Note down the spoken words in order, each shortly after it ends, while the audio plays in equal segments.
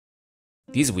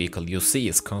This vehicle you see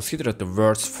is considered the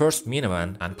world's first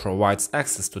minivan and provides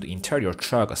access to the interior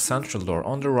through a central door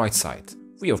on the right side.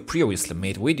 We have previously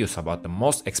made videos about the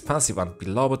most expensive and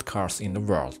beloved cars in the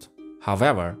world.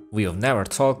 However, we have never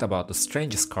talked about the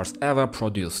strangest cars ever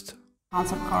produced.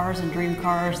 Concept cars and dream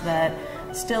cars that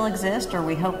still exist or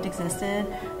we hoped existed,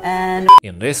 and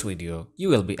in this video, you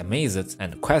will be amazed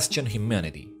and question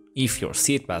humanity. If your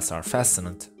seatbelts are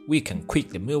fastened, we can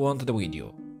quickly move on to the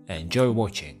video. Enjoy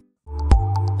watching.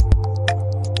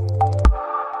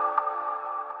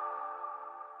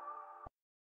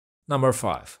 Number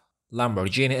 5.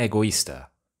 Lamborghini Egoista.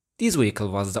 This vehicle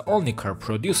was the only car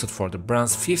produced for the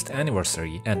brand's 5th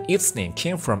anniversary, and its name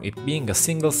came from it being a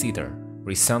single-seater.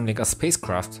 Resembling a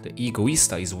spacecraft, the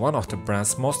Egoista is one of the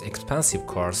brand's most expensive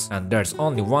cars, and there's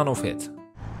only one of it.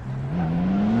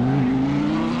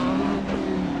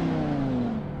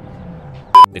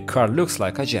 The car looks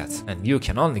like a jet, and you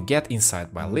can only get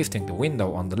inside by lifting the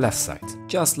window on the left side,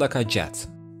 just like a jet.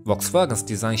 Volkswagen's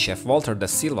design chef Walter da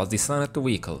Silva designed the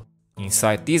vehicle.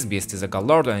 Inside this beast is a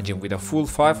Gallardo engine with a full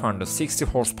 560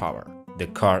 horsepower. The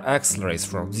car accelerates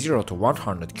from 0 to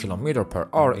 100 km per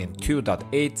hour in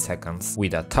 2.8 seconds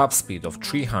with a top speed of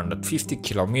 350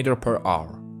 km per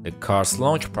hour. The car's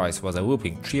launch price was a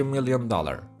whopping $3 million.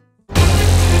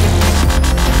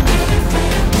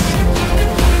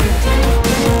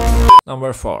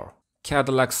 Number 4.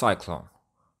 Cadillac Cyclone.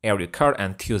 Every car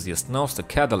enthusiast knows the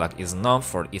Cadillac is known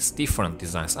for its different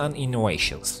designs and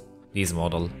innovations. This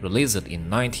model, released in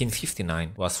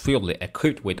 1959, was fully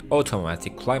equipped with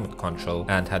automatic climate control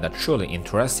and had a truly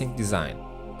interesting design.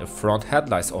 The front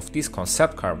headlights of this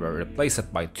concept car were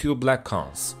replaced by two black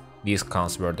cones. These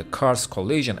cones were the car's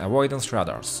collision avoidance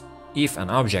radars. If an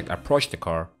object approached the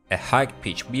car, a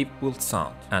high-pitched beep would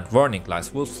sound and warning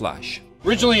lights would flash.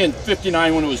 Originally in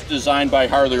 '59, when it was designed by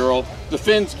Harley Earl, the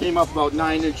fins came up about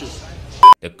 9 inches.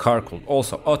 The car could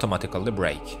also automatically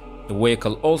brake. The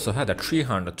vehicle also had a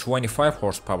 325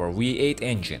 horsepower V8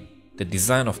 engine. The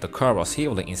design of the car was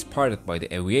heavily inspired by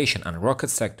the aviation and rocket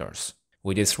sectors.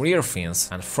 With its rear fins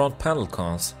and front panel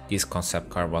cones, this concept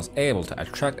car was able to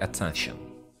attract attention.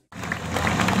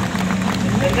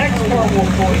 The next car will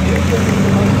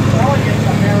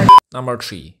Number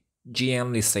 3.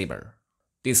 GM LeSabre.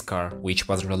 This car, which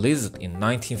was released in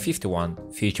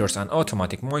 1951, features an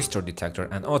automatic moisture detector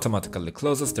and automatically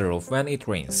closes the roof when it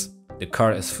rains. The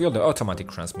car is fully automatic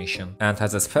transmission and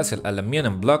has a special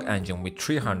aluminum block engine with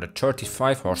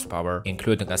 335 horsepower,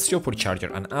 including a supercharger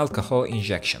and alcohol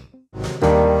injection.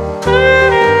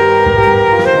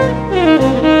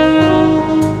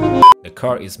 The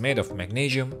car is made of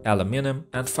magnesium, aluminum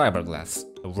and fiberglass.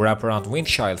 The wraparound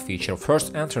windshield feature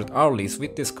first entered our list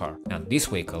with this car, and this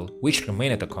vehicle, which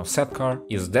remained a concept car,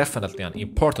 is definitely an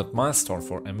important milestone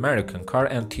for American car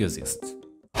enthusiasts.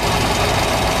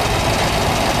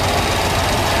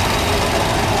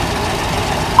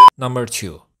 Number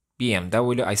 2.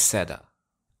 BMW Isetta.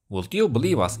 Would you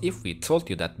believe us if we told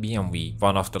you that BMW,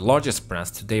 one of the largest brands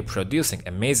today producing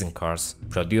amazing cars,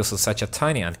 produces such a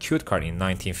tiny and cute car in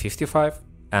 1955?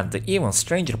 And the even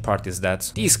stranger part is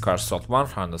that these cars sold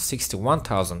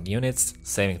 161,000 units,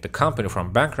 saving the company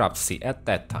from bankruptcy at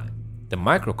that time. The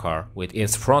microcar, with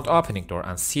its front opening door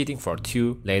and seating for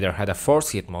two, later had a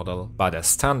 4-seat model, but as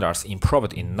standards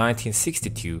improved in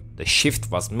 1962, the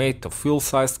shift was made to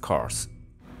full-sized cars.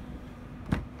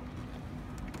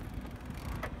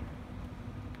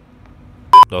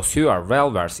 Those who are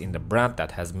well versed in the brand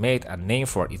that has made a name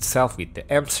for itself with the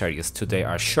M series today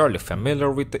are surely familiar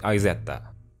with the Isetta.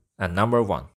 And number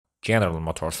 1. General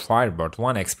Motors Firebird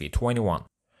 1XP21.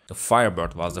 The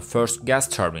Firebird was the first gas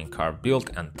turbine car built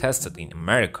and tested in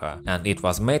America, and it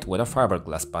was made with a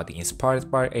fiberglass body inspired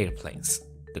by airplanes.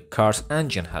 The car's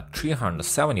engine had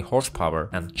 370 horsepower,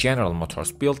 and General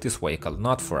Motors built this vehicle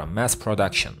not for a mass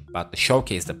production, but to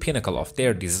showcase the pinnacle of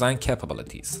their design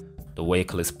capabilities. The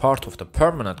vehicle is part of the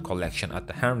permanent collection at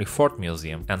the Henry Ford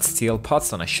Museum and still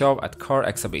puts on a show at car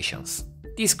exhibitions.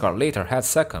 This car later had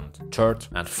 2nd, 3rd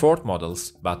and 4th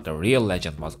models, but the real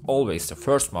legend was always the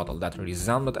first model that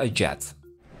resembled a jet.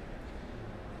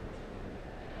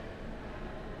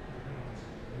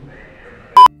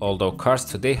 Although cars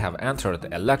today have entered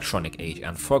the electronic age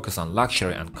and focus on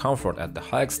luxury and comfort at the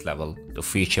highest level, the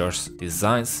features,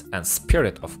 designs and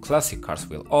spirit of classic cars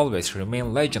will always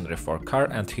remain legendary for car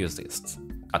enthusiasts.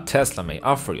 A Tesla may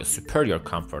offer you superior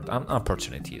comfort and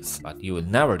opportunities, but you will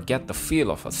never get the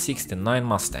feel of a '69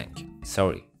 Mustang.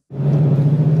 Sorry.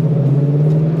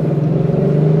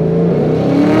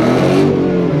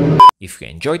 If you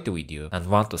enjoyed the video and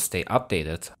want to stay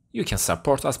updated, you can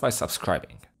support us by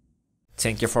subscribing.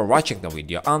 Thank you for watching the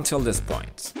video until this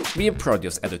point. We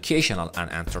produce educational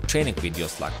and entertaining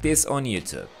videos like this on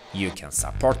YouTube. You can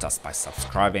support us by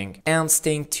subscribing and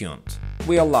staying tuned.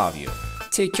 We love you.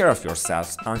 Take care of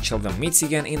yourselves until we meet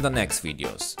again in the next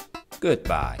videos.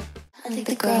 Goodbye. I think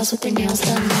the girls with their nails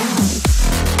done now.